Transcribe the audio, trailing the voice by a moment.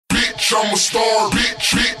I'm a star,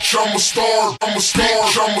 bitch, I'm a star, I'm a star,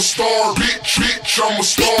 I'm a star, bitch, I'm a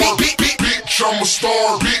star, bitch, I'm a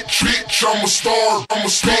star, bitch, I'm a star, I'm a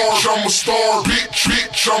star, I'm a star, bitch,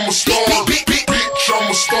 I'm a star, bitch,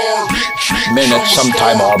 I'm a star, bitch. Men at some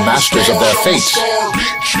time are masters of their fates.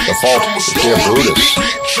 The fault, dear Brutus,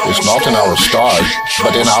 is not in our stars,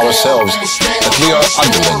 but in ourselves, that we are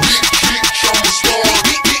underlings.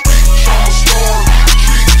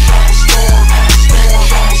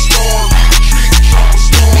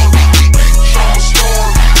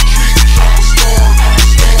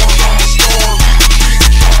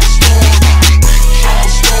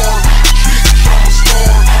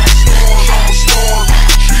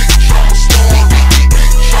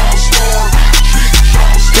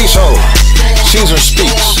 Caesar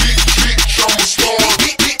speaks.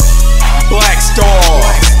 Black star,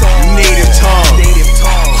 native tongue,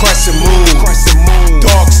 crescent moon,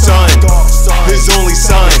 dark sun, his only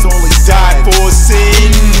son, died for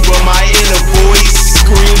sin, but my inner voice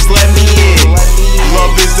screams let me in.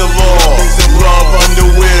 Love is the law, love under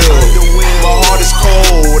will. My heart is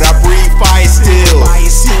cold, I breathe fire still.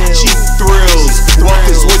 Cheap thrills, wealth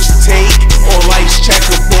is what you take on life's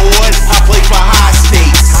checkerboard. I play for high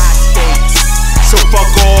stakes. So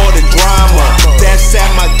fuck all the drama, death's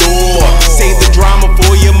at my door. Save the drama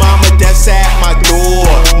for your mama, death's at my door.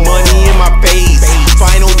 Money in my face,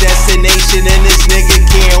 final destination and this nigga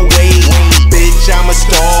can't wait. Bitch, I'm a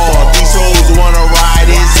star, these hoes wanna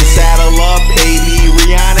ride it. So saddle up, baby,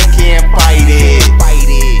 Rihanna can't fight it.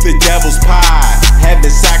 The devil's pie,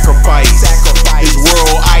 heaven sacrifice, his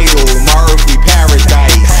world idol, my earthly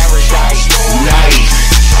paradise. Nice.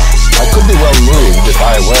 I could be well moved if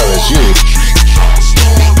I were as you.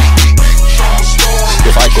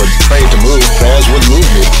 If I could pray to move, prayers would move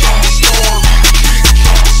me.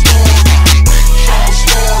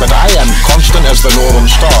 But I am constant as the northern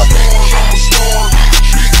star.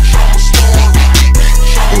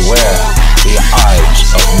 Beware the Ides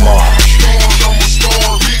of March.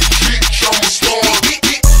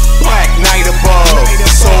 Black night above,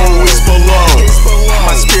 soul is below.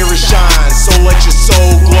 My spirit shines, so let your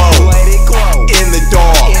soul glow. In the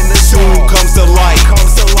dark, soon comes the light.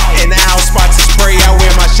 And owl spots to spray, I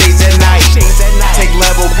wear my shades at night. Take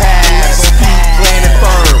level paths, feet planted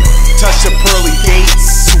firm. Touch the pearly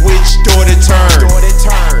gates, switch door to turn.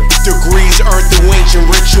 Degrees earned through ancient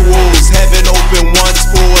rituals. Heaven open once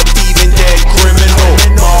for a thieving dead criminal.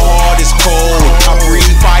 My heart is cold, I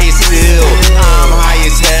breathe fire still. I'm high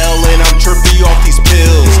as hell and I'm trippy off these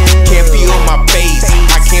pills. Can't feel my face,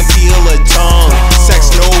 I can't feel a tongue.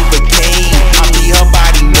 Sex Novocaine, I be her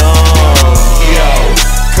body numb. Yo,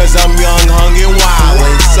 cause I'm young, hung and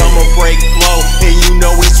wildin'. Summer break flow, and you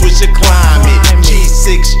know we switch the climate.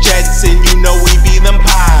 G6 jets, and you know we be them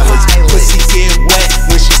pilots. Pussy get wet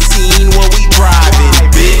when she seen what we driving.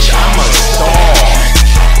 Bitch, I'm a star.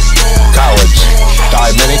 Cowards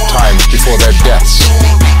die many times before their deaths.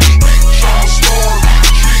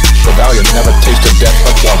 The valiant never tasted death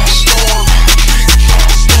but once.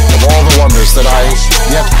 Of all the wonders that I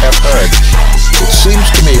yet have heard, it seems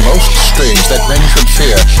to me most strange that men should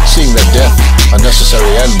fear seeing their death, a necessary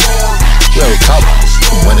end, will come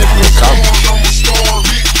when it will come.